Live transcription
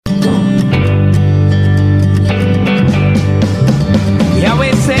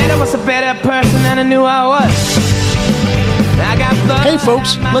knew I was. Hey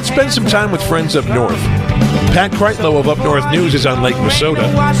folks, let's spend some time with friends up north. Pat Kreitlow of Up North News is on Lake Minnesota.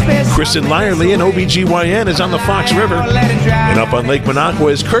 Kristen Lyerly and OBGYN is on the Fox River. And up on Lake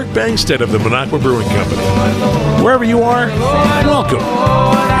Minocqua is Kirk Bangstead of the Minocqua Brewing Company. Wherever you are, welcome.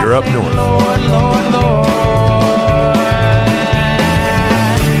 You're up north.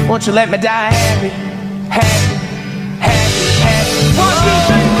 Won't you let me die happy, happy, happy, happy. 1, 2,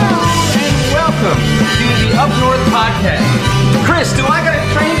 3, and welcome to the Up North Podcast. Chris, do I gotta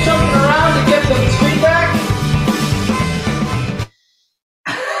train something around to get the screen back?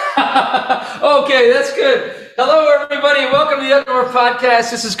 Okay, that's good. Hello, everybody, and welcome to the Up North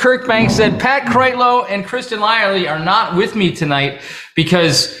Podcast. This is Kirk Bangstead. Pat Kreitlow and Kristen Lyerly are not with me tonight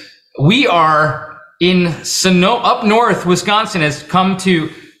because we are in up north. Wisconsin has come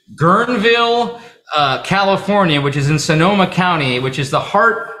to Guerneville, California, which is in Sonoma County, which is the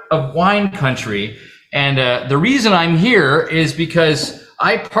heart of wine country. And the reason I'm here is because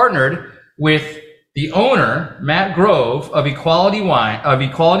I partnered with the owner, Matt Grove, of Equality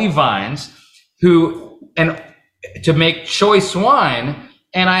Vines, to make choice wine.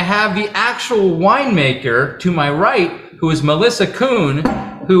 And I have the actual winemaker to my right, who is Melissa Kuhn,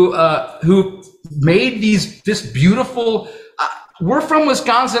 who made this beautiful. We're from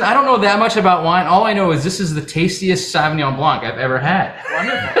Wisconsin. I don't know that much about wine. All I know is this is the tastiest Sauvignon Blanc I've ever had.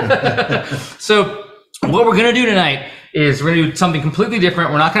 Wonderful. So what we're going to do tonight is we're going to do something completely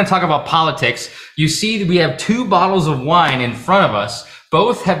different. We're not going to talk about politics. You see that we have 2 bottles of wine in front of us.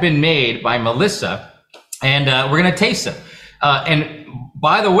 Both have been made by Melissa, and we're going to taste them. And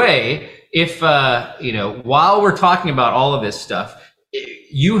by the way, if, while we're talking about all of this stuff,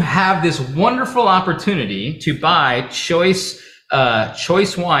 you have this wonderful opportunity to buy choice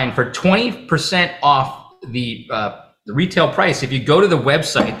wine for 20% off the retail price if you go to the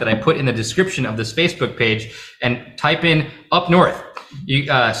website that I put in the description of this Facebook page and type in Up North.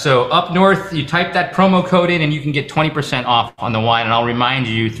 So Up North, you type that promo code in and you can get 20% off on the wine, and I'll remind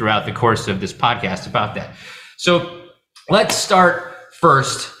you throughout the course of this podcast about that. So let's start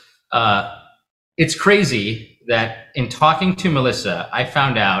first. It's crazy that in talking to Melissa, I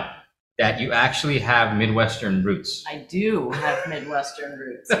found out that you actually have Midwestern roots. I do have Midwestern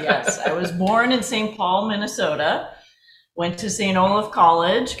roots, yes. I was born in St. Paul, Minnesota, went to St. Olaf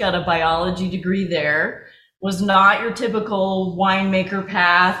College, got a biology degree there, was not your typical winemaker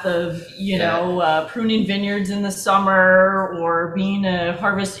path of, pruning vineyards in the summer or being a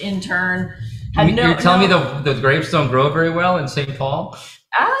harvest intern. You're telling me the grapes don't grow very well in St. Paul?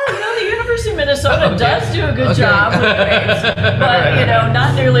 The University of Minnesota does do a good job with grapes, but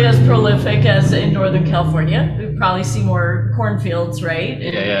not nearly as prolific as in Northern California. We probably see more cornfields, right?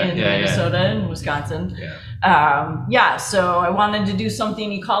 In Minnesota and Wisconsin. So I wanted to do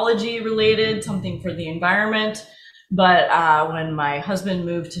something ecology related, something for the environment. But when my husband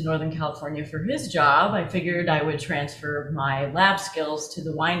moved to Northern California for his job, I figured I would transfer my lab skills to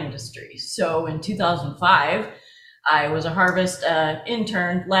the wine industry. So in 2005, I was a harvest lab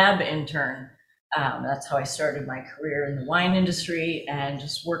intern. That's how I started my career in the wine industry and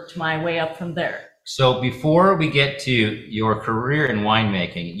just worked my way up from there. So before we get to your career in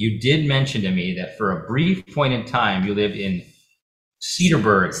winemaking, you did mention to me that for a brief point in time, you lived in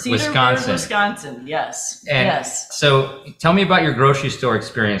Cedarburg, Wisconsin. Yes. Yes. So tell me about your grocery store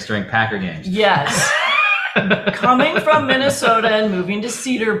experience during Packer games. Yes. Coming from Minnesota and moving to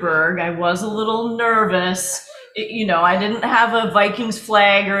Cedarburg, I was a little nervous. I didn't have a Vikings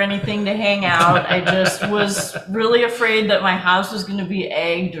flag or anything to hang out. I just was really afraid that my house was going to be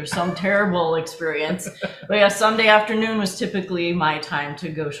egged or some terrible experience. But Sunday afternoon was typically my time to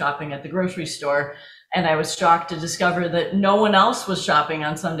go shopping at the grocery store. And I was shocked to discover that no one else was shopping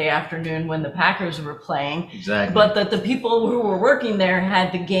on Sunday afternoon when the Packers were playing. Exactly. But that the people who were working there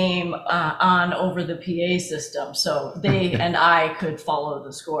had the game on over the PA system. So they and I could follow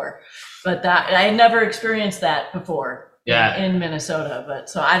the score. But I had never experienced that before in Minnesota. But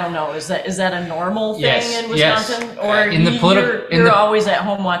so I don't know, is that a normal thing in Wisconsin? Yes. Or you're always at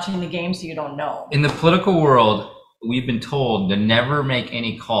home watching the game so you don't know? In the political world, we've been told to never make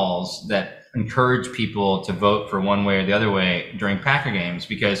any calls that encourage people to vote for one way or the other way during Packer games,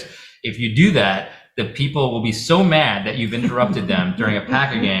 because if you do that, the people will be so mad that you've interrupted them during a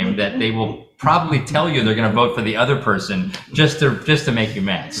Packer game that they will probably tell you they're going to vote for the other person just to make you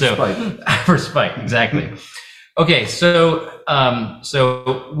mad. So for spite, exactly. Okay, so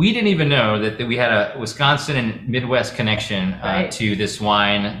we didn't even know that we had a Wisconsin and Midwest connection to this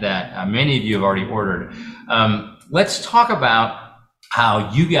wine that many of you have already ordered. Let's talk about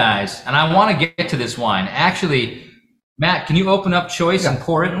how you guys, and I want to get to this wine. Actually, Matt, can you open up Choice and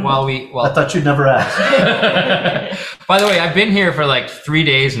pour it while I thought you'd never ask. By the way, I've been here for like 3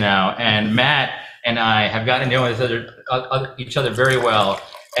 days now, and Matt and I have gotten to know each other very well.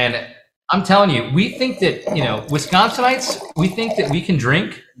 And I'm telling you, we think that, Wisconsinites, we think that we can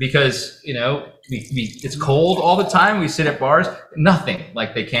drink because, it's cold all the time. We sit at bars, nothing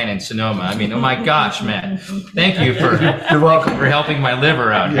like they can in Sonoma. I mean, oh my gosh, man. Thank you You're welcome for helping my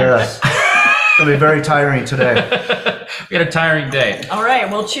liver out here. Yes. It'll be very tiring today. We had a tiring day. All right.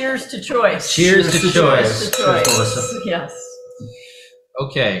 Well, cheers to Choice. Cheers to Choice. To Choice. Melissa. Yes.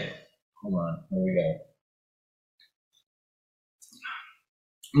 Okay. Hold on. Here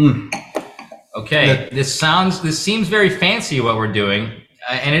we go. Okay. This seems very fancy what we're doing,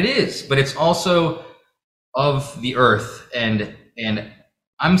 and it is, but it's also of the earth, and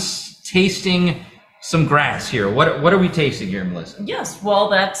I'm tasting some grass here. What are we tasting here, Melissa? Yes. Well,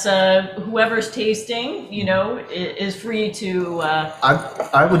 that's whoever's tasting, is free to.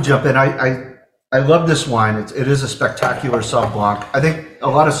 I would jump in. I love this wine. It is a spectacular Sauv Blanc. I think a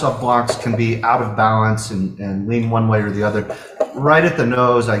lot of Sauv Blancs can be out of balance and lean one way or the other. Right at the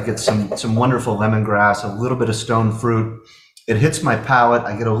nose, I get some wonderful lemongrass, a little bit of stone fruit. It hits my palate.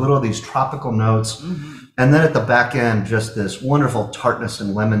 I get a little of these tropical notes. Mm-hmm. And then at the back end, just this wonderful tartness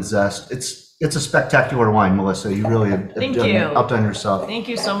and lemon zest. It's a spectacular wine, Melissa. You really have outdone yourself. Thank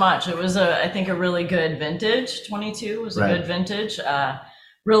you so much. It was I think a really good vintage. 22 was a good vintage.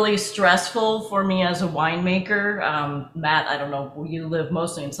 Really stressful for me as a winemaker. Matt, I don't know, you live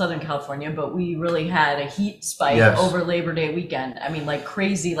mostly in Southern California, but we really had a heat spike over Labor Day weekend. I mean, like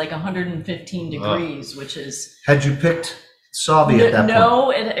crazy, like 115 degrees, which is... Had you picked Sauv at that point? No,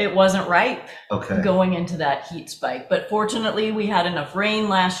 it wasn't ripe going into that heat spike. But fortunately, we had enough rain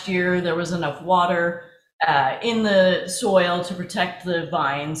last year. There was enough water in the soil to protect the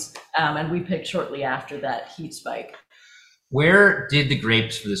vines, and we picked shortly after that heat spike. Where did the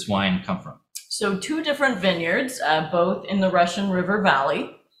grapes for this wine come from? So 2 different vineyards, both in the Russian River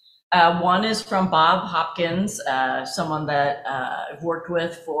Valley. One is from Bob Hopkins, someone that I've worked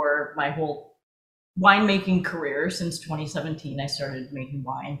with for my whole winemaking career. Since 2017, I started making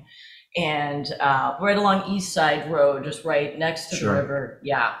wine. And right along East Side Road, just right next to the river.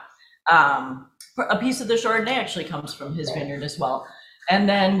 Yeah. A piece of the Chardonnay actually comes from his vineyard as well. And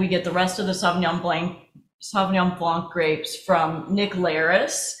then we get the rest of the Sauvignon Blanc grapes from Nick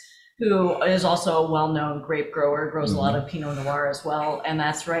Laris, who is also a well-known grape grower, grows a lot of Pinot Noir as well, and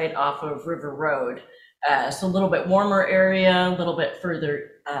that's right off of River Road. So a little bit warmer area, a little bit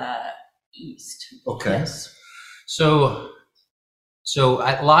further east. Okay. Yes. So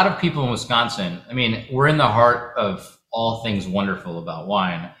a lot of people in Wisconsin, I mean, we're in the heart of all things wonderful about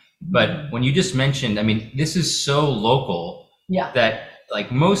wine, but when you just mentioned, I mean, this is so local that like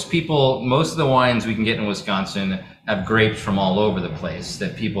most of the wines we can get in Wisconsin have grapes from all over the place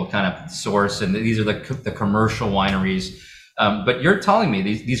that people kind of source, and these are the commercial wineries. But you're telling me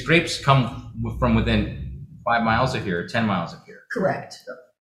these grapes come from within 5 miles of here, 10 miles of here. Correct.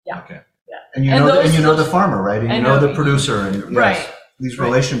 Yeah. Okay. Yeah. And you know the farmer, right? And you know the producer, and right. These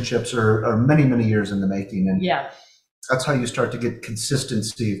relationships are many, many years in the making, and that's how you start to get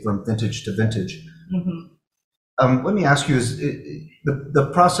consistency from vintage to vintage. Mm-hmm. Let me ask you: is the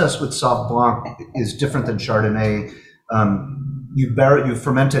process with Sauv Blanc is different than Chardonnay? You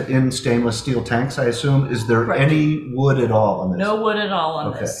ferment it in stainless steel tanks, I assume. Is there any wood at all on this? No wood at all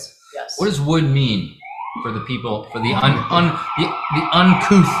on this. Yes. What does wood mean for the people, for the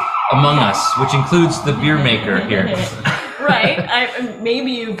uncouth among us, which includes the beer maker here? Right.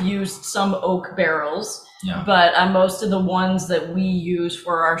 Maybe you've used some oak barrels. Yeah. But most of the ones that we use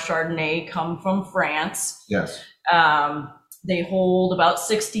for our Chardonnay come from France. Yes. They hold about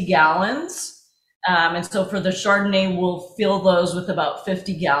 60 gallons. And so for the Chardonnay, we'll fill those with about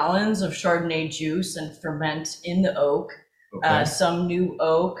 50 gallons of Chardonnay juice and ferment in the oak. Okay. Some new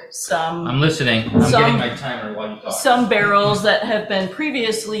oak, some... I'm listening. I'm getting my timer while you talk. Some barrels that have been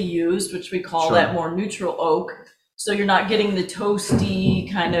previously used, which we call that more neutral oak. So you're not getting the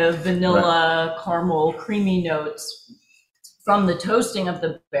toasty kind of vanilla, caramel, creamy notes from the toasting of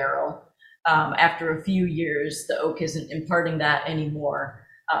the barrel. After a few years, the oak isn't imparting that anymore.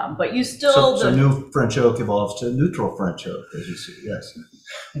 But you still... So new French oak evolves to neutral French oak, as you see, yes.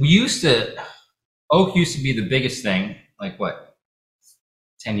 Oak used to be the biggest thing, like what,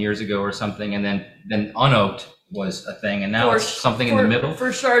 10 years ago or something, and then unoaked was a thing, and now it's something in the middle?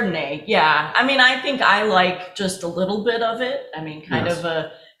 For Chardonnay, yeah. I mean, I think I like just a little bit of it. I mean, kind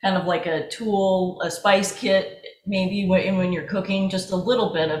of like a tool, a spice kit, maybe when you're cooking, just a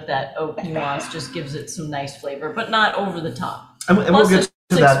little bit of that oak nuance just gives it some nice flavor, but not over the top. And we'll get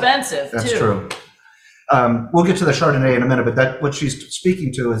to that. It's expensive, That's too. True. We'll get to the Chardonnay in a minute, but what she's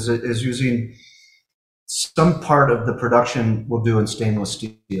speaking to is using some part of the production we'll do in stainless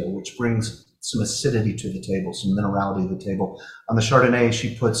steel, which brings some acidity to the table, some minerality to the table. On the Chardonnay,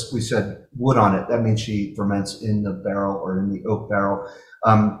 she puts, we said, wood on it. That means she ferments in the barrel or in the oak barrel.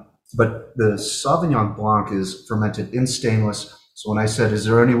 But the Sauvignon Blanc is fermented in stainless. So when I said, is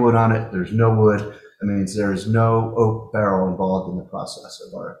there any wood on it? There's no wood. That means there is no oak barrel involved in the process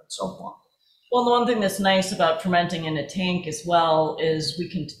of our Sauv Blanc. Well, the one thing that's nice about fermenting in a tank as well is we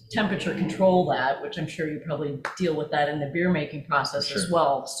can temperature control that, which I'm sure you probably deal with that in the beer making process as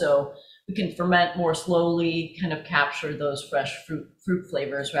well. So we can ferment more slowly, kind of capture those fresh fruit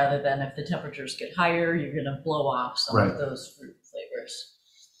flavors, rather than if the temperatures get higher, you're going to blow off some of those fruit flavors.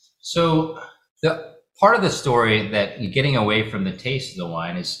 So the part of the story that you're getting away from the taste of the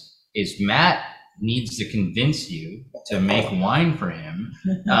wine is Matt needs to convince you to make wine for him,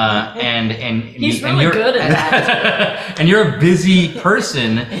 and he's really good at that. And you're a busy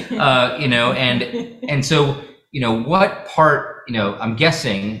person, and so what part, I'm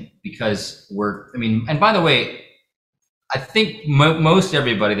guessing, because and by the way, I think most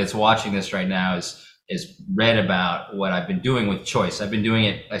everybody that's watching this right now is read about what I've been doing with Choice. I've been doing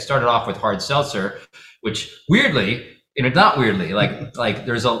it. I started off with hard seltzer, which weirdly, not weirdly, like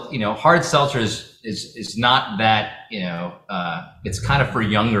there's a, hard seltzer is not that, it's kind of for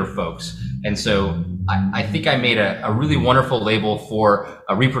younger folks. And so I think I made a really wonderful label for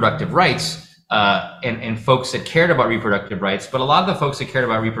reproductive rights, and folks that cared about reproductive rights. But a lot of the folks that cared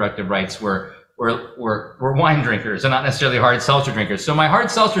about reproductive rights were wine drinkers and not necessarily hard seltzer drinkers. So my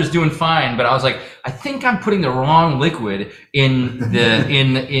hard seltzer is doing fine, but I was like, I think I'm putting the wrong liquid in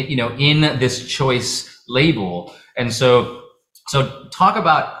in this Choice label. And so talk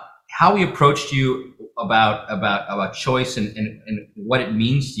about how we approached you about Choice and what it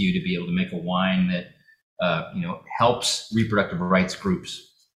means to you to be able to make a wine that helps reproductive rights groups.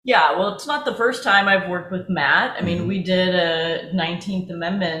 Yeah, well, it's not the first time I've worked with Matt. I mean, we did a 19th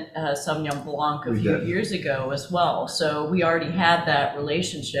Amendment Sauvignon Blanc a few years ago as well. So we already had that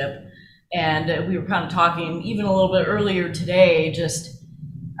relationship. And we were kind of talking even a little bit earlier today, just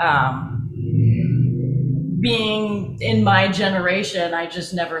being in my generation, I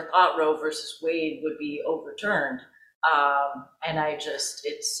just never thought Roe versus Wade would be overturned. And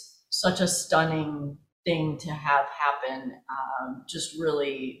it's such a stunning thing to have happen. Just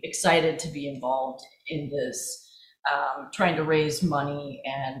really excited to be involved in this, trying to raise money.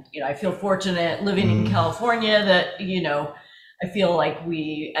 And, I feel fortunate living in California that, I feel like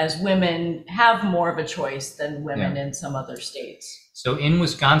we as women have more of a choice than women in some other states. So in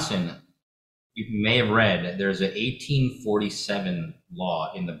Wisconsin, you may have read, there's an 1847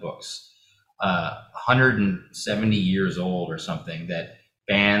 law in the books, 170 years old or something, that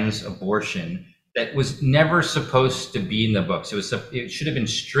bans abortion, that was never supposed to be in the books. It should have been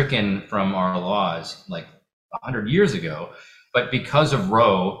stricken from our laws like 100 years ago, but because of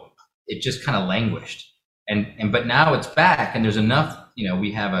Roe, it just kind of languished. But now it's back, and there's enough,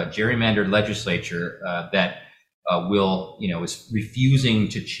 we have a gerrymandered legislature that is refusing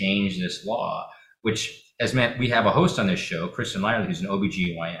to change this law, which has meant we have a host on this show, Kristen Lyerly, who's an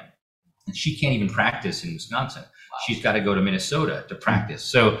OBGYN, and she can't even practice in Wisconsin. Wow. She's got to go to Minnesota to practice.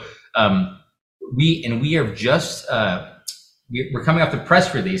 So we are just we're coming off the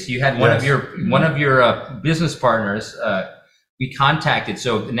press release. You had one of your business partners we contacted.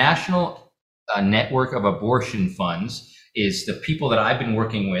 So the National Network of Abortion Funds is the people that I've been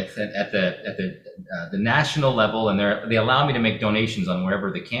working with at the national level, and they allow me to make donations on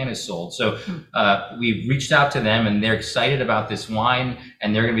wherever the can is sold. So we've reached out to them, and they're excited about this wine,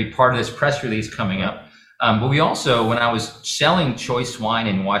 and they're going to be part of this press release coming up. But we also, when I was selling Choice wine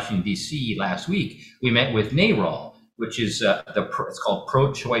in Washington, D.C. last week, we met with NARAL, which is it's called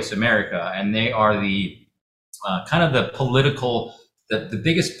Pro-Choice America, and they are the kind of the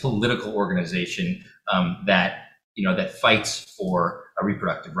biggest political organization that fights for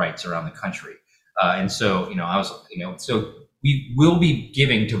reproductive rights around the country. And so, so we will be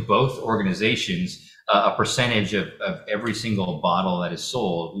giving to both organizations a percentage of every single bottle that is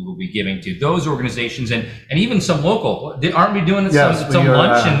sold. We will be giving to those organizations and even some local. Aren't we doing some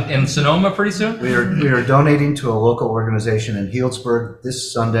lunch in Sonoma pretty soon? We are donating to a local organization in Healdsburg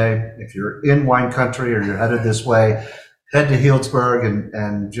this Sunday. If you're in wine country or you're headed this way, head to Healdsburg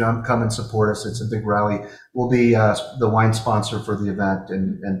and come and support us. It's a big rally. We'll be the wine sponsor for the event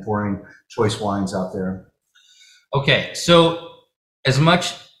and pouring Choice wines out there. Okay, so as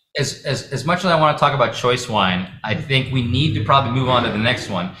much as I want to talk about Choice wine, I think we need to probably move on to the next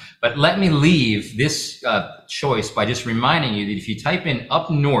one. But let me leave this Choice by just reminding you that if you type in up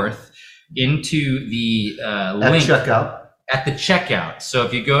north, into the At link checkout. at the checkout. So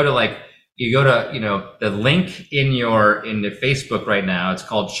if you go to the link in the Facebook right now, it's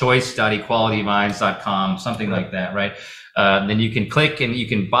called choice.equalityvines.com, something like that, right? Then you can click and you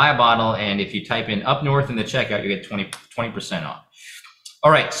can buy a bottle, and if you type in Up North in the checkout, you get 20% off. All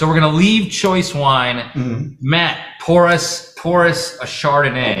right, so we're gonna leave choice wine. Mm-hmm. Matt, pour us a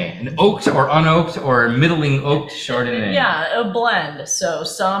Chardonnay, an oaked or unoaked or middling oaked Chardonnay. Yeah, a blend. So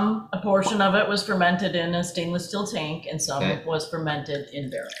a portion of it was fermented in a stainless steel tank, and some was fermented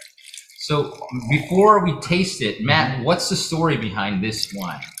in barrel. So before we taste it, Matt, what's the story behind this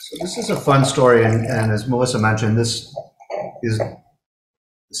wine? So this is a fun story, and as Melissa mentioned, this is the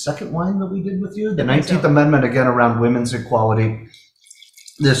second wine that we did with you. The 19th Amendment, again, around women's equality.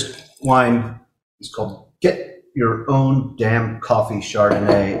 This wine is called Get Your Own Damn Coffee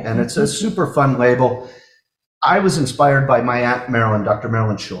Chardonnay, and it's a super fun label. I was inspired by my Aunt Marilyn, Dr.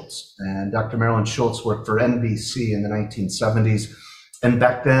 Marilyn Schultz, and Dr. Marilyn Schultz worked for NBC in the 1970s. And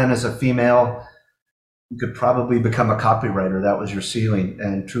back then, as a female, you could probably become a copywriter. That was your ceiling.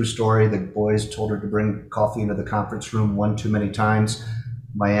 And true story, the boys told her to bring coffee into the conference room one too many times.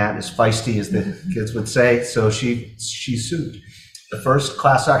 My aunt is feisty, as the kids would say, so she sued. The first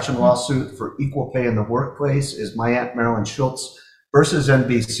class action lawsuit for equal pay in the workplace is my Aunt Marilyn Schultz versus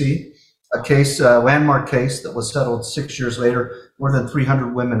NBC, a case, a landmark case that was settled 6 years later. More than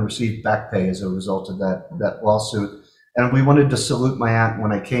 300 women received back pay as a result of that lawsuit. And we wanted to salute my aunt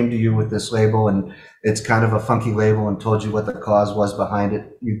when I came to you with this label, and it's kind of a funky label, and told you what the cause was behind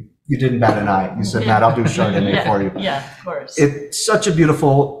it. You didn't bat an eye. You said, Matt, I'll do Chardonnay for you. Yeah, of course. It's such a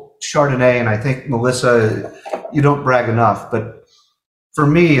beautiful Chardonnay, and I think, Melissa, you don't brag enough, but for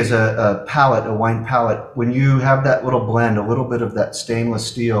me, as a palate, a wine palate, when you have that little blend, a little bit of that stainless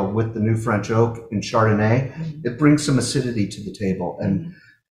steel with the new French oak and Chardonnay, it brings some acidity to the table. And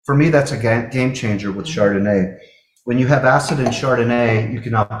for me, that's a game changer with Chardonnay. When you have acid in Chardonnay, you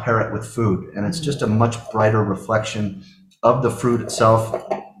can now pair it with food, and it's just a much brighter reflection of the fruit itself.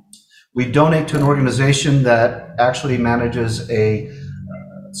 We donate to an organization that actually manages a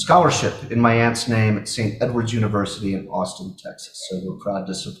scholarship in my aunt's name at St. Edward's University in Austin, Texas. So we're proud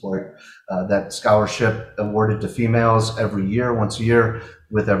to support that scholarship awarded to females every year, once a year,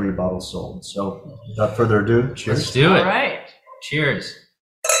 with every bottle sold. So without further ado, cheers. Let's do it. All right. Cheers.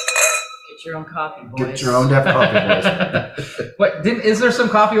 Get your own coffee, boys. Get your own damn coffee, boys. What? Is there some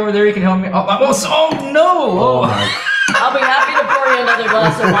coffee over there you can help me? Oh no! Oh my. I'll be happy to pour you another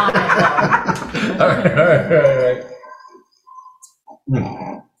glass of wine. All right.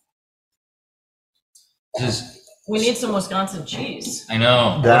 Just, We need some Wisconsin cheese. I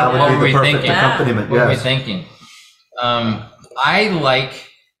know. That What would were be we the perfect thinking? accompaniment, What were we yes. thinking?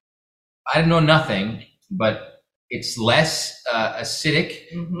 I know nothing, but it's less acidic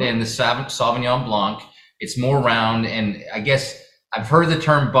than the Sauvignon Blanc. It's more round, and I guess I've heard the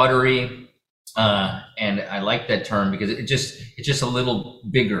term buttery, and I like that term because it's just a little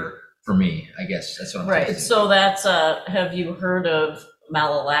bigger for me. I guess that's what I'm Right. tasting. So that's have you heard of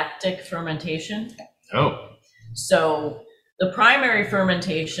malolactic fermentation? Oh, So the primary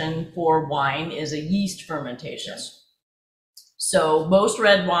fermentation for wine is a yeast fermentation. So most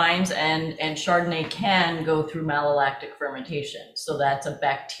red wines and Chardonnay can go through malolactic fermentation. So that's a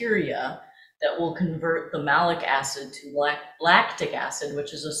bacteria that will convert the malic acid to lactic acid,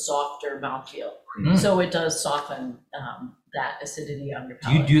 which is a softer mouthfeel. So it does soften that acidity on your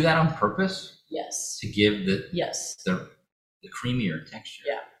do you palate. do that on purpose Yes. to give the Yes. creamier texture?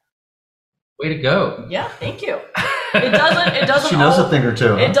 Yeah. Way to go. Yeah. Thank you. It doesn't. She knows al- a thing or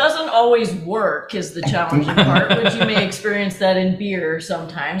two. It doesn't always work is the challenging part, but you may experience that in beer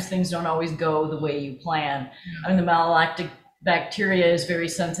sometimes. Things don't always go the way you plan. I mean, the malolactic bacteria is very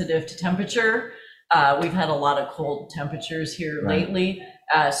sensitive to temperature. We've had a lot of cold temperatures here lately.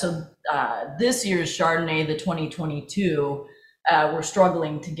 So this year's Chardonnay, the 2022, we're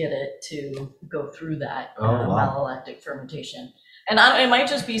struggling to get it to go through that malolactic fermentation. And it might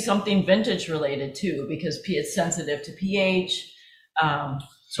just be something vintage related too, because it's sensitive to pH.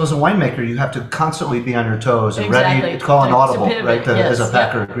 So as a winemaker, you have to constantly be on your toes and Exactly. ready to call an To audible, pivot, right? yes. As a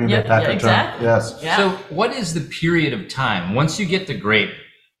packer, Yep. Green Yep. Bay packer Yeah, exactly. term. Yes. Yeah. So what is the period of time once you get the grape,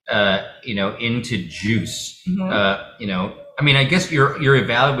 into juice? I mean, I guess you're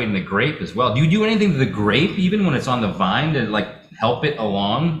evaluating the grape as well. Do you do anything to the grape even when it's on the vine to help it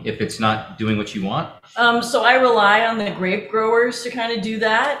along if it's not doing what you want? So I rely on the grape growers to kind of do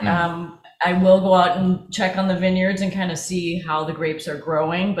that. I will go out and check on the vineyards and kind of see how the grapes are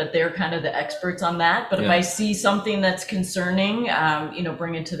growing, but they're kind of the experts on that. But if I see something that's concerning,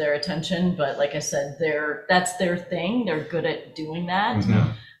 bring it to their attention. But like I said, that's their thing. They're good at doing that.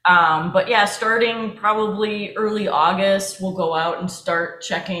 But yeah, starting probably early August, we'll go out and start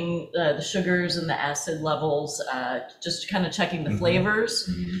checking the sugars and the acid levels, just kind of checking the flavors.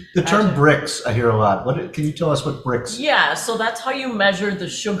 The term Brix, I hear a lot. Can you tell us what Brix? Yeah, so that's how you measure the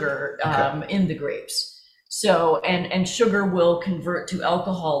sugar in the grapes. So, and sugar will convert to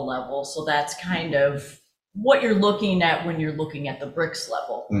alcohol level. So that's kind of what you're looking at when you're looking at the Brix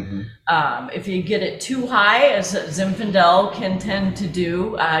level. If you get it too high, as Zinfandel can tend to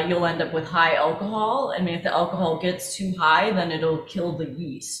do, you'll end up with high alcohol. I mean, if the alcohol gets too high, then it'll kill the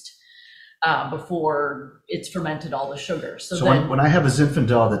yeast before it's fermented all the sugar. So then, when I have a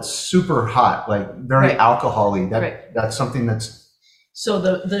Zinfandel that's super hot, like very alcohol-y, that's something that's... So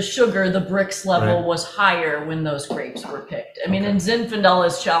the sugar, the Brix level was higher when those grapes were picked. I mean, and Zinfandel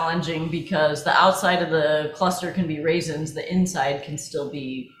is challenging because the outside of the cluster can be raisins, the inside can still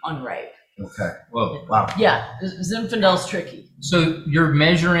be unripe. Okay. Whoa. Wow. Yeah, Zinfandel's tricky. So you're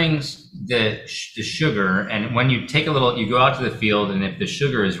measuring the sugar, and when you take you go out to the field, and if the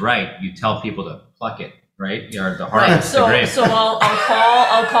sugar is right, you tell people to pluck it. Right, or the harvest the grape. So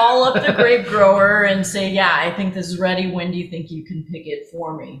I'll call up the grape grower and say, yeah, I think this is ready. When do you think you can pick it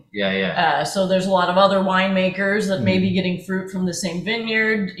for me? Yeah. So there's a lot of other winemakers that may be getting fruit from the same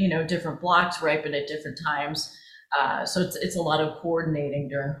vineyard. Different blocks ripen at different times. So it's a lot of coordinating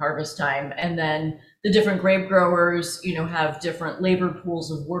during harvest time, and then the different grape growers, have different labor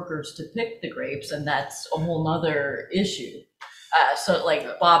pools of workers to pick the grapes, and that's a whole nother issue. So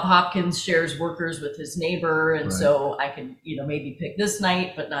like Bob Hopkins shares workers with his neighbor, and so I can, maybe pick this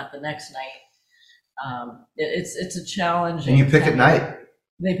night, but not the next night. It's a challenge. And you pick at night.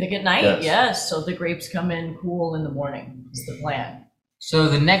 They pick at night, yes. So the grapes come in cool in the morning. It's the plan. So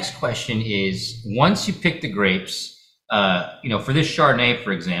the next question is, once you pick the grapes, for this Chardonnay,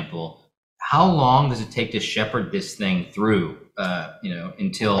 for example, how long does it take to shepherd this thing through,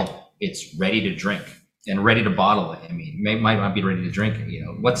 until it's ready to drink? And ready to bottle it. I mean, might not be ready to drink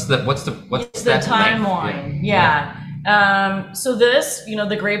it. What's the timeline? Yeah. So this,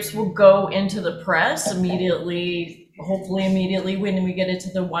 the grapes will go into the press immediately. Hopefully, immediately when we get it to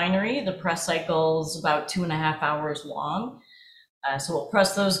the winery. The press cycle is about 2.5 hours long. So we'll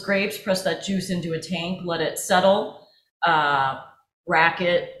press those grapes, press that juice into a tank, let it settle, rack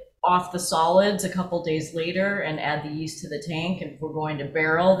it off the solids a couple days later and add the yeast to the tank. And if we're going to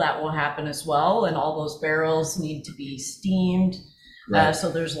barrel, that will happen as well. And all those barrels need to be steamed.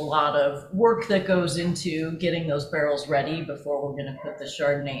 So there's a lot of work that goes into getting those barrels ready before we're going to put the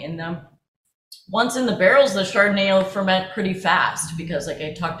Chardonnay in them. Once in the barrels, the Chardonnay will ferment pretty fast because, like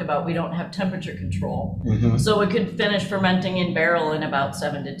I talked about, we don't have temperature control. So it could finish fermenting in barrel in about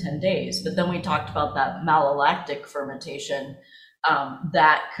 7 to 10 days. But then we talked about that malolactic fermentation.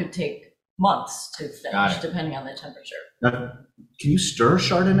 That could take months to finish, depending on the temperature. Now, can you stir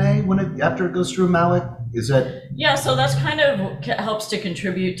Chardonnay after it goes through malic? Is that? Yeah, so that's kind of helps to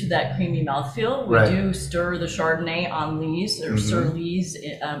contribute to that creamy mouthfeel. We do stir the Chardonnay on lees or stir lees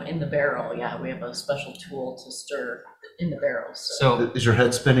in the barrel. Yeah, we have a special tool to stir in the barrels. So is your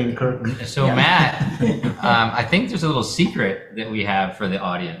head spinning, Kurt? So Matt, I think there's a little secret that we have for the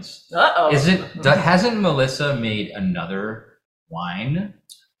audience. Hasn't Melissa made another wine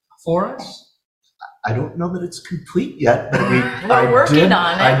for us? I don't know that it's complete yet, but we're working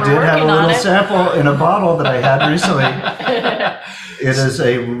on it. I did have a little sample in a bottle that I had recently. It is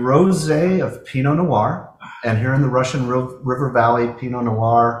a rosé of Pinot Noir, and here in the Russian River Valley, Pinot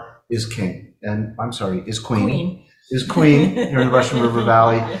Noir is king, and I'm sorry, is queen. Is queen here in the Russian River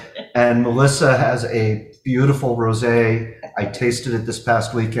Valley, and Melissa has a beautiful rosé. I tasted it this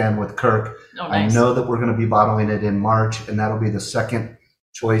past weekend with Kirk. Oh, nice. I know that we're going to be bottling it in March, and that'll be the second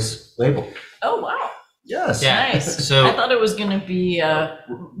choice label. Oh, wow. Yes. Yeah. Nice. So I thought it was going to be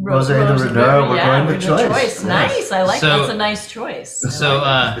Rosé de Verdure. We're going with choice. Yes. Nice. I like that's a nice choice.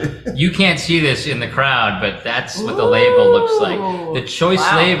 You can't see this in the crowd, but that's what the label looks like. The choice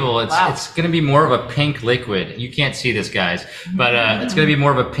label, it's going to be more of a pink liquid. You can't see this, guys, but it's going to be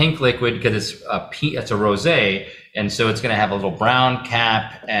more of a pink liquid because it's a rosé. And so it's going to have a little brown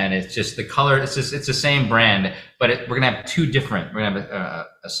cap, and it's just the color. It's the same brand, but we're going to have two different. We're going to have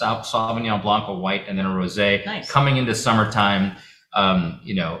a Sauvignon Blanc, a white, and then a rosé coming into summertime.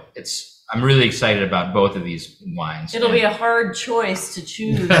 I'm really excited about both of these wines. It'll be a hard choice to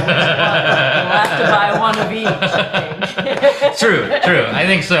choose. We'll have to buy one of each, I think. True. I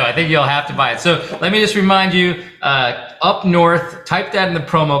think so. I think you'll have to buy it. So let me just remind you, up north, type that in the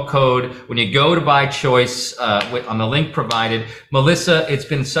promo code when you go to buy choice on the link provided. Melissa, it's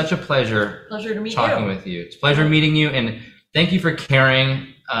been such a pleasure to meet talking with you. It's a pleasure meeting you, and thank you for caring.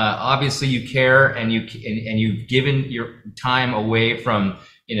 Obviously, you care, and you've given your time away from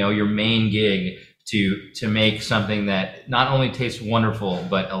your main gig to make something that not only tastes wonderful,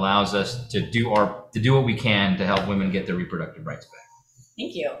 but allows us to do what we can to help women get their reproductive rights back.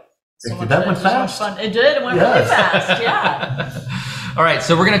 Thank you. Thank you. That went fast. Fun. It did. It went really fast. Yeah. All right,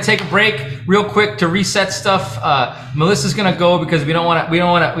 so we're gonna take a break real quick to reset stuff. Melissa's gonna go because we don't want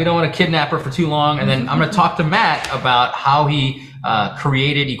to kidnap her for too long, and then I'm gonna talk to Matt about how he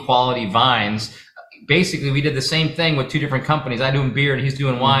created Equality Vines. Basically, we did the same thing with two different companies. I doing beer and he's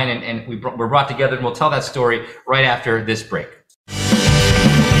doing wine, and we're brought together, and we'll tell that story right after this break.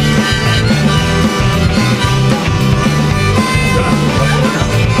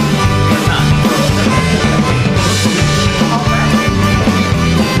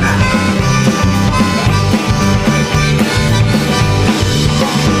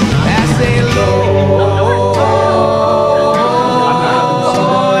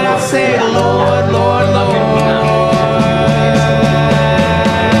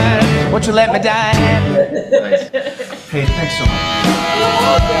 Won't you let me die? Hey, thanks so much.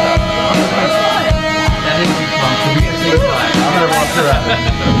 That is too fun. Can we get a big five? I'm gonna walk her out.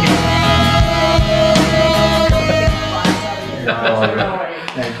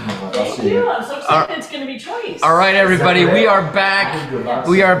 Thank you. I'll see you. I'm so excited it's going to be choice. All right, everybody, we are back.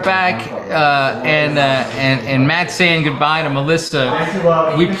 We are back, and Matt's saying goodbye to Melissa.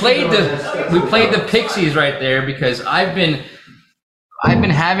 We played the Pixies right there because I've been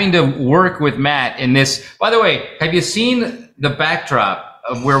having to work with Matt in this. By the way, have you seen the backdrop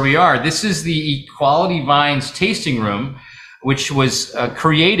of where we are? This is the Equality Vines tasting room, which was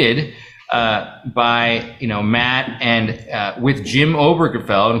created by Matt and with Jim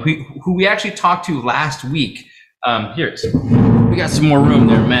Obergefell, and who we actually talked to last week. We got some more room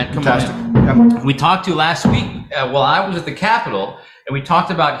there, Matt. Come on. Yep. We talked to last week while I was at the Capitol, and we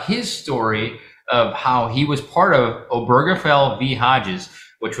talked about his story of how he was part of Obergefell v. Hodges,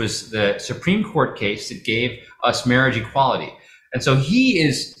 which was the Supreme Court case that gave us marriage equality. And so he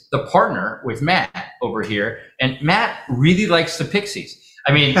is the partner with Matt over here, and Matt really likes the Pixies.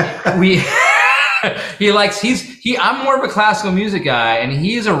 I mean, I'm more of a classical music guy, and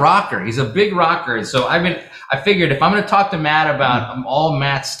he's a rocker. He's a big rocker. And so I figured if I'm going to talk to Matt about all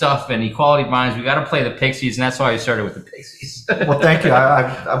Matt's stuff and Equality Vines, we got to play the Pixies, and that's why I started with the Pixies. Well, thank you.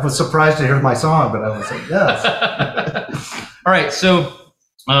 I was surprised to hear my song, but I was like, yes. All right, so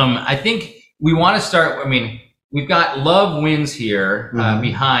I think we want to start. I mean, we've got Love Wins here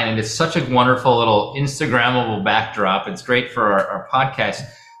behind, and it's such a wonderful little Instagrammable backdrop. It's great for our podcast.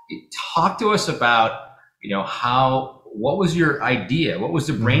 Talk to us about, what was your idea? What was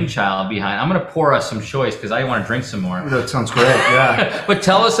the brainchild behind? I'm going to pour us some choice because I want to drink some more. That sounds great. Yeah. But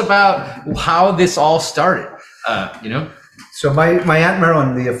tell us about how this all started. So my Aunt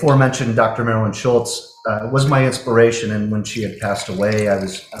Marilyn, the aforementioned Dr. Marilyn Schultz, was my inspiration. And when she had passed away, I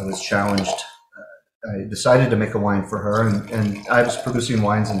was challenged. I decided to make a wine for her, and I was producing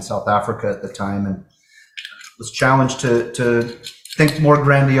wines in South Africa at the time, and was challenged to think more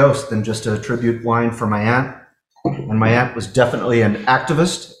grandiose than just to tribute wine for my aunt. And my aunt was definitely an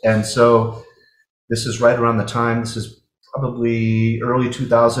activist, and so this is right around the time. This is probably early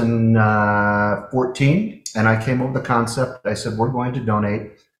 2014, and I came up with the concept. I said, we're going to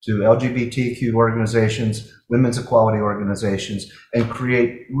donate to LGBTQ organizations, women's equality organizations, and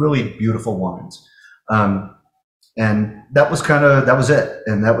create really beautiful wines. And that was it.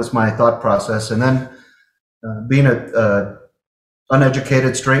 And that was my thought process. And then being a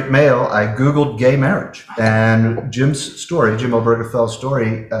uneducated straight male, I Googled gay marriage, and Jim Obergefell's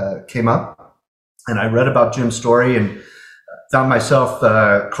story came up, and I read about Jim's story and found myself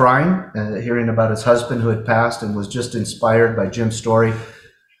crying, hearing about his husband who had passed, and was just inspired by Jim's story.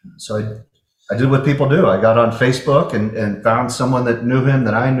 So I did what people do. I got on Facebook and found someone that knew him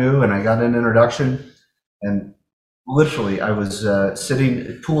that I knew, and I got an introduction. And literally, I was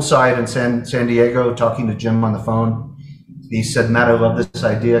sitting poolside in San Diego talking to Jim on the phone. He said, Matt, I love this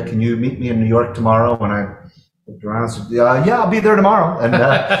idea. Can you meet me in New York tomorrow? And I looked around and said, yeah, I'll be there tomorrow. And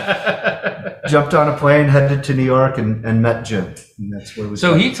jumped on a plane, headed to New York, and met Jim. And that's where we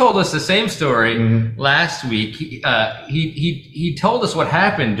So he told us the same story last week. He told us what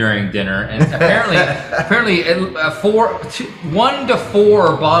happened during dinner, and apparently 1 to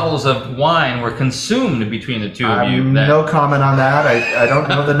 4 bottles of wine were consumed between the two of you. No comment on that. I don't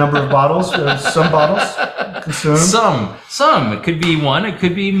know the number of bottles. Some bottles consumed. Some. It could be one. It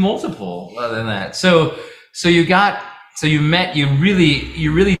could be multiple than that. So you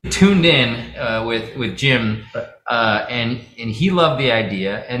really tuned in with Jim, and he loved the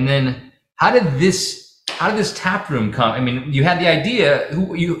idea. And then how did this how did this tap room come? I mean, you had the idea.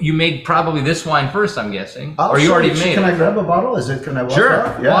 You made probably this wine first, I'm guessing, or you already made Can it. I grab a bottle? Can I walk Sure,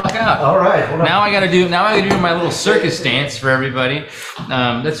 out? Yeah. walk out. All right. Hold on. Now I gotta do my little circus dance for everybody.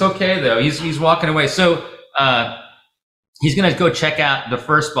 That's okay though. He's walking away. So he's gonna go check out the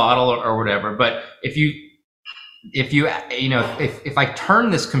first bottle or whatever. But if I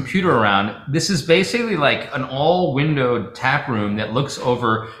turn this computer around, this is basically like an all-windowed tap room that looks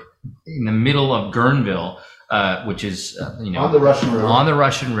over in the middle of Guerneville, which is on the Russian River. On the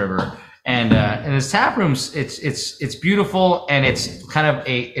Russian River. And this tap room's it's beautiful, and it's kind of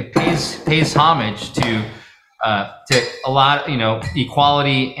it pays homage to a lot,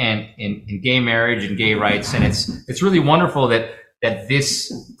 equality and in gay marriage and gay rights, and it's really wonderful that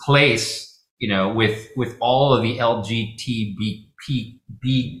this place, with all of the LGBTB.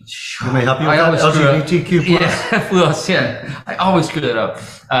 Can I help you with that? LGBTQ+. Yeah, I always screw it up.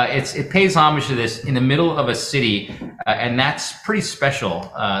 It pays homage to this in the middle of a city, and that's pretty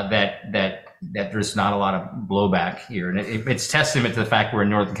special. That there's not a lot of blowback here, and it's testament to the fact we're in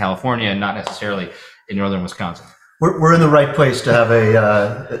Northern California and not necessarily in Northern Wisconsin. We're in the right place to have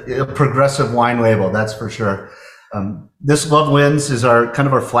a progressive wine label, that's for sure. This Love Wins is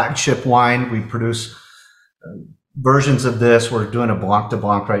our flagship wine. We produce versions of this. We're doing a Blanc de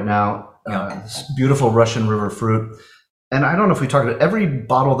Blanc right now. This beautiful Russian River fruit. And I don't know if we talked about every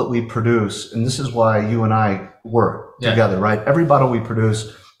bottle that we produce, and this is why you and I work together, right? Every bottle we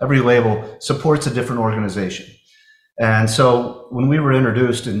produce, every label supports a different organization. And so when we were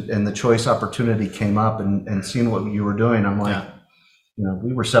introduced and the choice opportunity came up and seeing what you were doing, I'm like,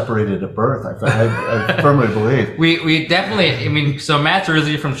 we were separated at birth. I firmly believe. We definitely, so Matt's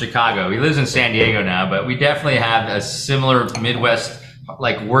originally from Chicago. He lives in San Diego now, but we definitely have a similar Midwest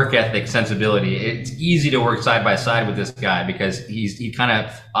work ethic sensibility. It's easy to work side by side with this guy because he kind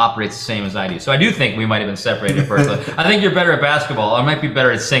of operates the same as I do. So I do think we might have been separated at birth. I think you're better at basketball. I might be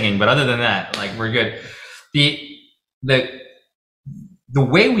better at singing, but other than that, we're good. The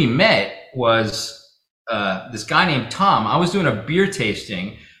way we met was this guy named Tom. I was doing a beer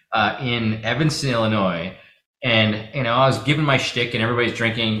tasting in Evanston, Illinois, and I was giving my shtick, and everybody's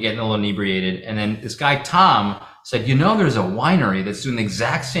drinking, getting a little inebriated, and then this guy Tom said, there's a winery that's doing the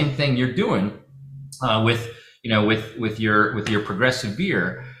exact same thing you're doing with your progressive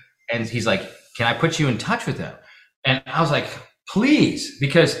beer, and he's like, can I put you in touch with them? And I was like, please,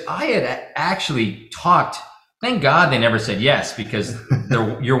 because I had actually talked. Thank God they never said yes, because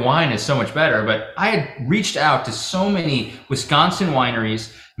your wine is so much better. But I had reached out to so many Wisconsin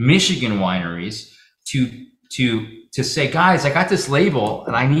wineries, Michigan wineries to say, guys, I got this label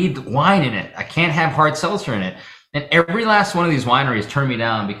and I need wine in it. I can't have hard seltzer in it. And every last one of these wineries turned me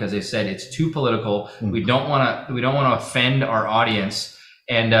down because they said it's too political. We don't want to offend our audience.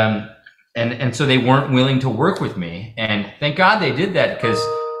 And so they weren't willing to work with me. And thank God they did that, because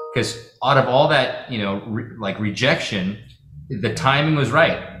out of all that, rejection, the timing was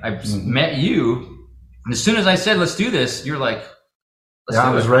right. I met you, and as soon as I said, let's do this, you're like,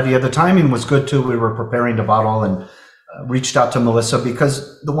 I was ready. The timing was good too. We were preparing to bottle and reached out to Melissa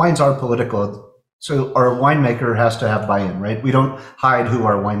because the wines are political. So our winemaker has to have buy-in, right? We don't hide who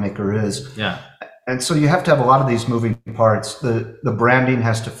our winemaker is. Yeah. And so you have to have a lot of these moving parts. The branding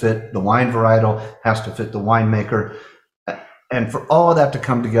has to fit, the wine varietal has to fit the winemaker. And for all of that to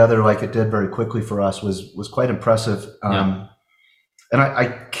come together like it did very quickly for us was quite impressive. And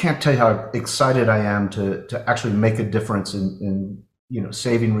I can't tell you how excited I am to actually make a difference in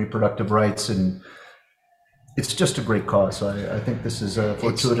saving reproductive rights. And it's just a great cause. So I think this is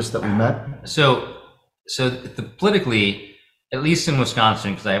fortuitous that we met. So politically, at least in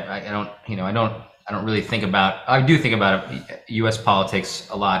Wisconsin, because I don't really think about, I do think about U.S. politics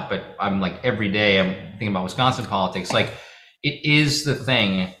a lot, but I'm every day I'm thinking about Wisconsin politics. It is the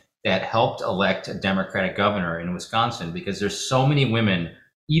thing that helped elect a Democratic governor in Wisconsin, because there's so many women,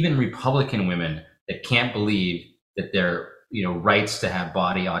 even Republican women, that can't believe that their rights to have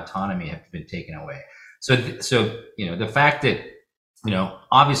body autonomy have been taken away. So the fact that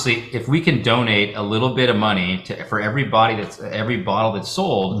obviously if we can donate a little bit of money for every bottle that's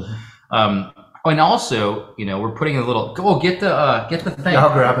sold, and also we're putting a little get the thing. Yeah,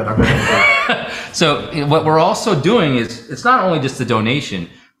 I'll grab it. So what we're also doing is, it's not only just the donation,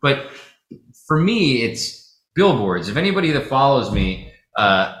 but for me, it's billboards. If anybody that follows me,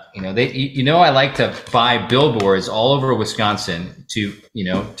 I like to buy billboards all over Wisconsin to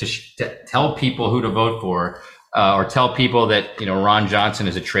tell people who to vote for, or tell people that Ron Johnson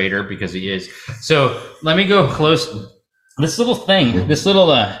is a traitor, because he is. So let me go close. This little thing,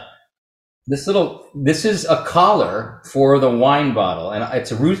 this is a collar for the wine bottle, and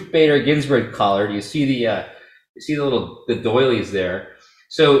it's a Ruth Bader Ginsburg collar. Do you see the the doilies there?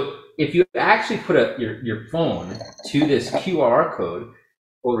 So if you actually put your phone to this QR code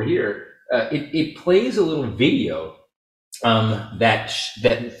over here, it plays a little video that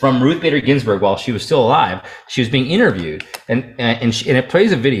from Ruth Bader Ginsburg while she was still alive. She was being interviewed, and it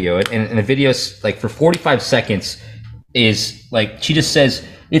plays a video, and the video's like for 45 seconds is like she just says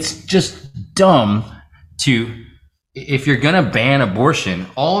it's just dumb to, if you're gonna ban abortion,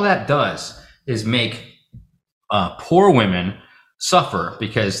 all that does is make poor women suffer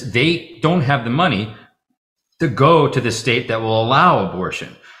because they don't have the money to go to the state that will allow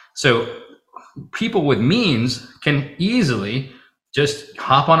abortion. So people with means can easily just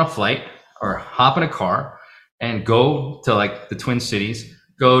hop on a flight or hop in a car and go to like the Twin Cities,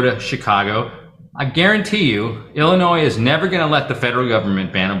 go to Chicago. I guarantee you, Illinois is never going to let the federal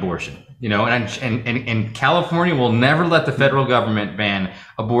government ban abortion. You know, and California will never let the federal government ban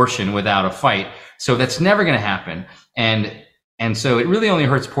abortion without a fight. So that's never going to happen. And so it really only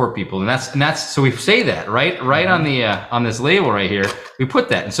hurts poor people. And that's so we say that right on the on this label right here, we put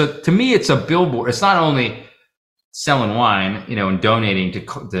that. And so to me, it's a billboard. It's not only selling wine, you know, and donating to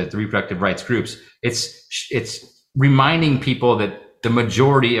the reproductive rights groups. It's reminding people that the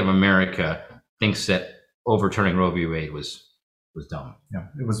majority of America thinks that overturning Roe v. Wade was dumb. Yeah,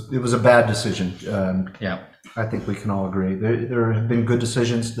 it was a bad decision. Yeah, I think we can all agree. There have been good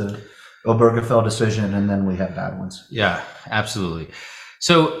decisions, the Obergefell decision, and then we have bad ones. Yeah, absolutely.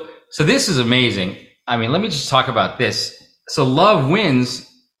 So this is amazing. I mean, let me just talk about this. So love wins.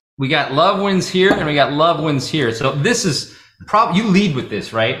 We got love wins here, and we got love wins here. So this is you lead with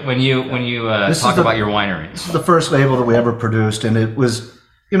this, right? When you talk about your winery. This is the first label that we ever produced, and it was,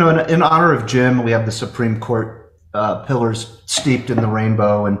 you know, in honor of Jim. We have the Supreme Court pillars steeped in the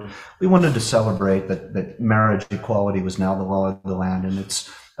rainbow, and we wanted to celebrate that marriage equality was now the law of the land. And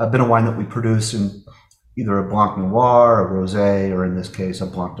it's been a wine that we produce in either a Blanc Noir, a Rosé, or in this case, a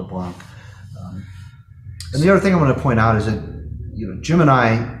Blanc de Blanc. And the other thing I want to point out is that, you know, Jim and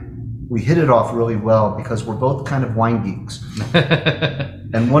I, we hit it off really well because we're both kind of wine geeks.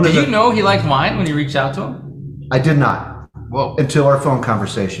 And Did you know he liked wine when you reached out to him? I did not. Whoa. Until our phone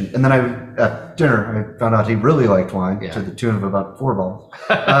conversation. And then at dinner, I found out he really liked wine to the tune of about 4 bottles.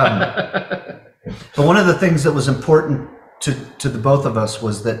 But one of the things that was important to the both of us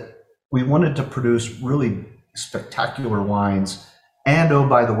was that we wanted to produce really spectacular wines. And oh,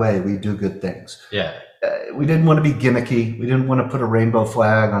 by the way, we do good things. Yeah. We didn't want to be gimmicky. We didn't want to put a rainbow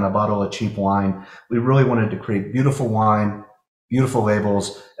flag on a bottle of cheap wine. We really wanted to create beautiful wine, beautiful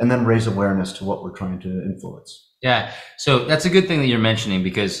labels, and then raise awareness to what we're trying to influence. Yeah, so that's a good thing that you're mentioning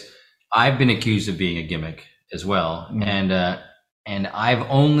because I've been accused of being a gimmick as well, and I've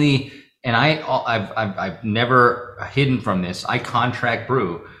never hidden from this. I contract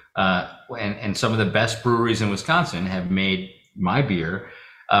brew, and some of the best breweries in Wisconsin have made my beer,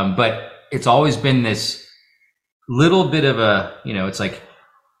 but it's always been this little bit of a, you know, it's like,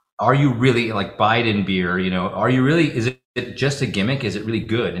 are you really like Biden beer? You know, are you really? Is it just a gimmick? Is it really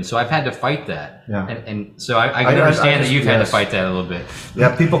good? And so I've had to fight that. Yeah. And so I can understand that you've had to fight that a little bit.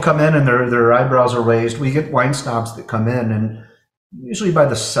 Yeah, people come in and their eyebrows are raised. We get wine snobs that come in, and usually by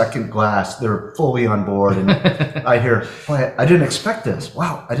the second glass, they're fully on board. And I hear, boy, I didn't expect this.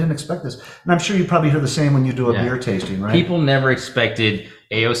 Wow, I didn't expect this. And I'm sure you probably hear the same when you do a beer tasting, right? People never expected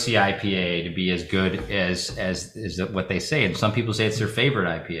AOC IPA to be as good as what they say. And some people say it's their favorite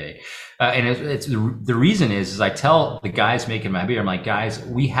IPA. And it's the reason is I tell the guys making my beer, I'm like, guys,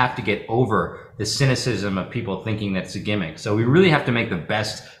 we have to get over the cynicism of people thinking that's a gimmick. So we really have to make the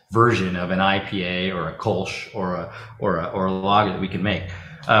best version of an IPA or a Kolsch or a lager that we can make.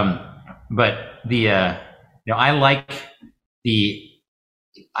 But I like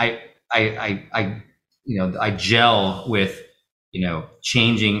I gel with,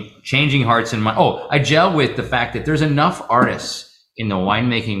 changing hearts and minds. I gel with the fact that there's enough artists in the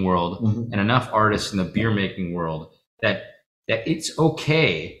winemaking world and enough artists in the beer making world that it's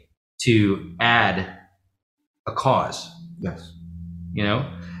okay to add a cause. Yes.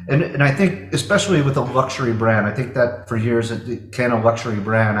 And I think, especially with a luxury brand, I think that for years, can a luxury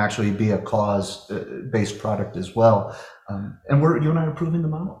brand actually be a cause-based product as well? And you and I are proving the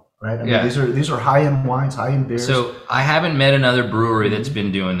model, right? I mean, these are high-end wines, high-end beers. So I haven't met another brewery that's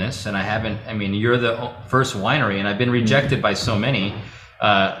been doing this, and you're the first winery, and I've been rejected by so many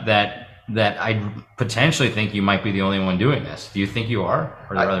that I potentially think you might be the only one doing this. Do you think you are,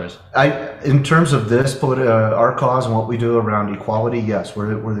 or are there others? In terms of this, our cause and what we do around equality, yes,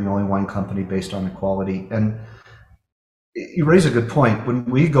 we're the only wine company based on equality. And you raise a good point. When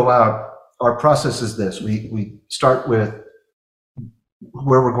we go out our process is this. We start with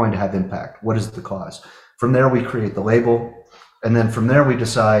where we're going to have impact. What is the cause? From there, we create the label. And then from there, we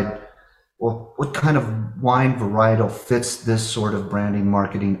decide, well, what kind of wine varietal fits this sort of branding,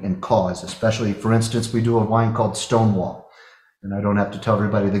 marketing, and cause? Especially, for instance, we do a wine called Stonewall. And I don't have to tell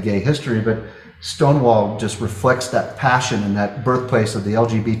everybody the gay history, but Stonewall just reflects that passion and that birthplace of the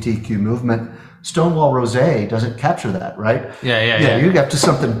LGBTQ movement. Stonewall Rosé doesn't capture that, right? Yeah. You get to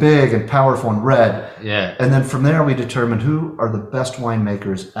something big and powerful and red. Yeah. And then from there, we determine who are the best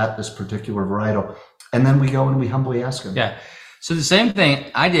winemakers at this particular varietal. And then we go and we humbly ask them. Yeah. So the same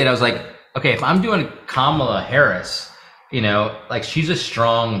thing I did, I was like, okay, if I'm doing Kamala Harris, you know, like she's a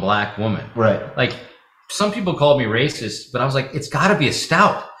strong black woman. Right. Like some people called me racist, but I was like, it's gotta be a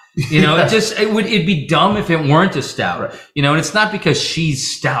stout. You know, it'd be dumb if it weren't a stout, right. You know, and it's not because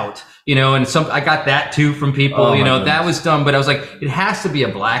she's stout, you know, and I got that too from people, you know, goodness. That was dumb, but I was like, it has to be a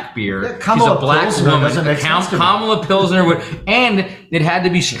black beer. Yeah, She's Kamala a black Pilsner woman. doesn't make sense to me. Kamala Pilsner and it had to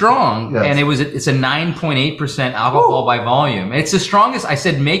be strong. Yes. And it's a 9.8% alcohol by volume. It's the strongest. I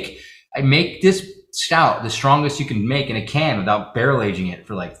said, make this stout the strongest you can make in a can without barrel aging it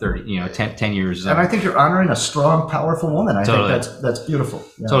for like 10 years. And I think you're honoring a strong, powerful woman. I Totally. think that's beautiful.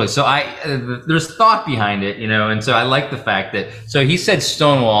 Yeah. Totally. So there's thought behind it, you know, and so I like the fact that, so he said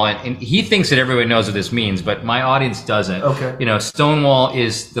Stonewall and he thinks that everybody knows what this means, but my audience doesn't. Okay. You know, Stonewall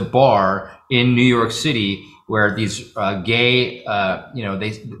is the bar in New York City where these gay, you know,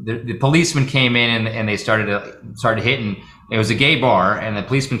 the policemen came in and they started hitting. It was a gay bar, and the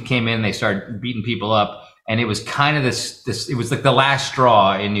policemen came in and they started beating people up. And it was kind of this. It was like the last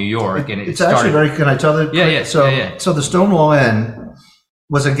straw in New York, and It's actually very. Can I tell the? Yeah. So the Stonewall Inn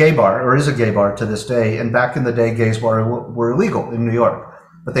was a gay bar, or is a gay bar to this day. And back in the day, gays were illegal in New York,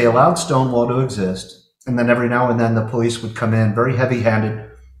 but they allowed Stonewall to exist. And then every now and then, the police would come in, very heavy-handed.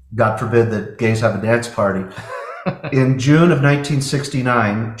 God forbid that gays have a dance party. In June of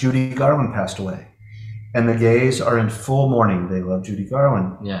 1969, Judy Garland passed away, and the gays are in full mourning. They love Judy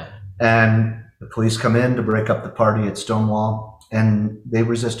Garland. Yeah. And the police come in to break up the party at Stonewall, and they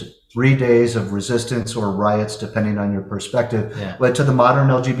resisted. 3 days of resistance or riots, depending on your perspective, led to the modern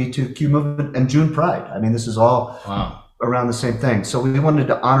LGBTQ movement and June Pride. I mean, this is all around the same thing. So we wanted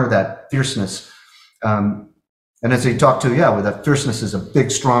to honor that fierceness. And as they talked to, with that fierceness is a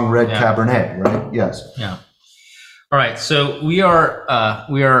big, strong red Cabernet, right? Yes. Yeah. All right. So we've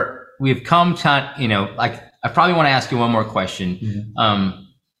come to, you know, like, I probably want to ask you one more question. Mm-hmm.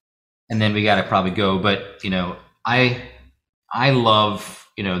 And then we got to probably go, but you know, I love,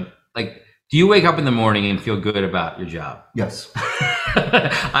 you know, like, do you wake up in the morning and feel good about your job? Yes.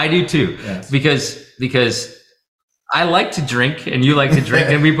 I do too. Yes. Because I like to drink and you like to drink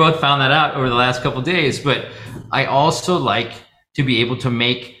and we both found that out over the last couple of days, but I also like to be able to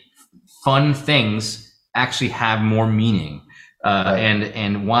make fun things actually have more meaning. Right.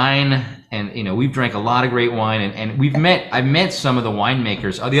 And wine, and you know, we've drank a lot of great wine, and I've met some of the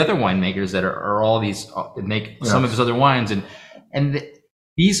winemakers, the other winemakers that are all these make some of his other wines, and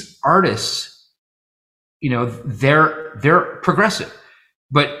these artists, you know, they're progressive,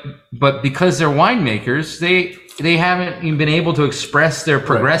 but because they're winemakers, they haven't even been able to express their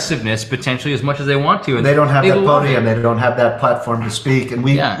progressiveness potentially as much as they want to, and they don't have that podium, they don't have that platform to speak, and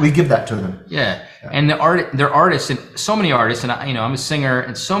we give that to them. Yeah. And they're artists, and so many artists, and you know, I'm a singer,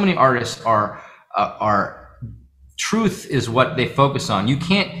 and so many artists are truth is what they focus on. You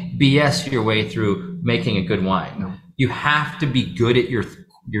can't BS your way through making a good wine. No. You have to be good at your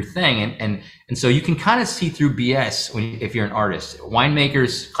thing, and so you can kind of see through BS if you're an artist.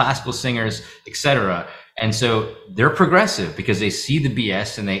 Winemakers, classical singers, etc. And so they're progressive because they see the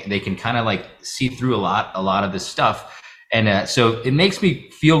BS and they can kind of like see through a lot of this stuff, and so it makes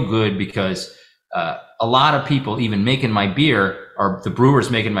me feel good because. A lot of people even making my beer, or the brewers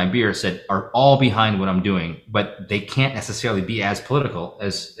making my beer, are all behind what I'm doing, but they can't necessarily be as political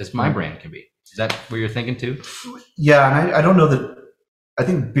as my brand can be. Is that what you're thinking too? Yeah, and I don't know that. I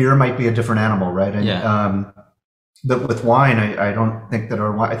think beer might be a different animal, right? And, but with wine, I don't think that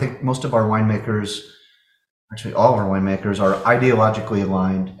I think most of our winemakers, actually all of our winemakers, are ideologically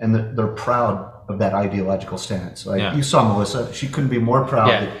aligned, and they're proud of that ideological stance. Like you saw Melissa, she couldn't be more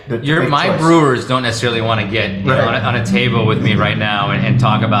proud. My brewers don't necessarily want to get you know, on a table with me right now and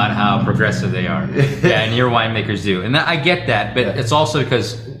talk about how progressive they are. And your winemakers do, and I get that, but it's also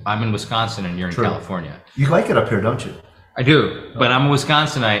because I'm in Wisconsin and you're in California. You like it up here, don't you? I do, but I'm a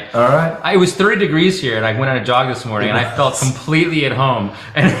Wisconsinite. All right. It was 30 degrees here, and I went on a jog this morning, and I felt completely at home.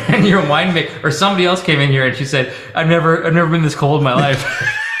 And your winemaker, or somebody else came in here, and she said, "I've never been this cold in my life."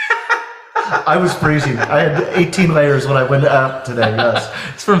 I was freezing. I had 18 layers when I went out today, yes.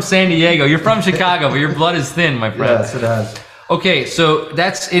 It's from San Diego. You're from Chicago, but your blood is thin, my friend. Yes, it has. Okay, so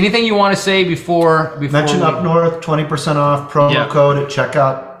that's anything you want to say before Mention Up North, 20% off, promo code at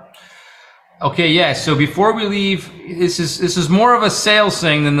checkout. Okay, yeah. So before we leave, this is more of a sales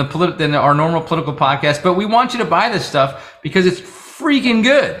thing than our normal political podcast, but we want you to buy this stuff because it's freaking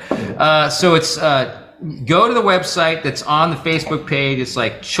good. So it's go to the website that's on the Facebook page. It's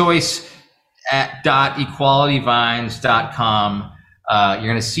like choice.equalityvines.com. You're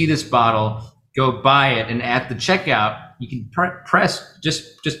going to see this bottle. Go buy it, and at the checkout, you can press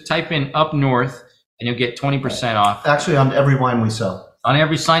just type in Up North, and you'll get 20% off. Actually, on every wine we sell. On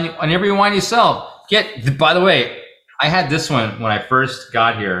every wine you sell. By the way, I had this one when I first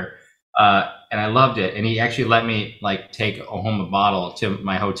got here, and I loved it. And he actually let me take home a bottle to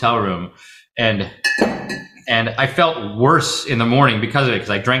my hotel room, and I felt worse in the morning because of it, because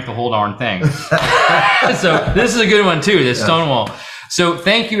I drank the whole darn thing. So this is a good one too, this Stonewall. So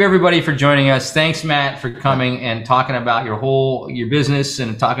thank you everybody for joining us. Thanks, Matt, for coming and talking about your business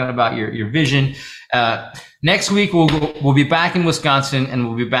and talking about your vision. Next week, we'll be back in Wisconsin, and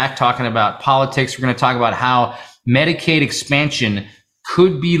we'll be back talking about politics. We're going to talk about how Medicaid expansion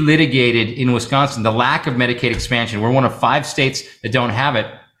could be litigated in Wisconsin. The lack of Medicaid expansion, we're one of 5 states that don't have it,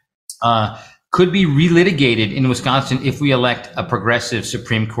 could be relitigated in Wisconsin if we elect a progressive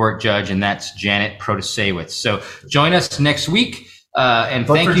Supreme Court judge, and that's Janet Protasiewicz. So join us next week. And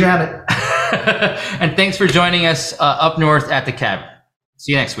Vote thank for you. Janet. And thanks for joining us up north at the Cavern.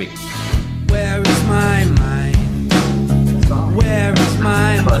 See you next week. Where is my mind? Where is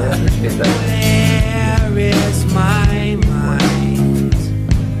my mind? Where is my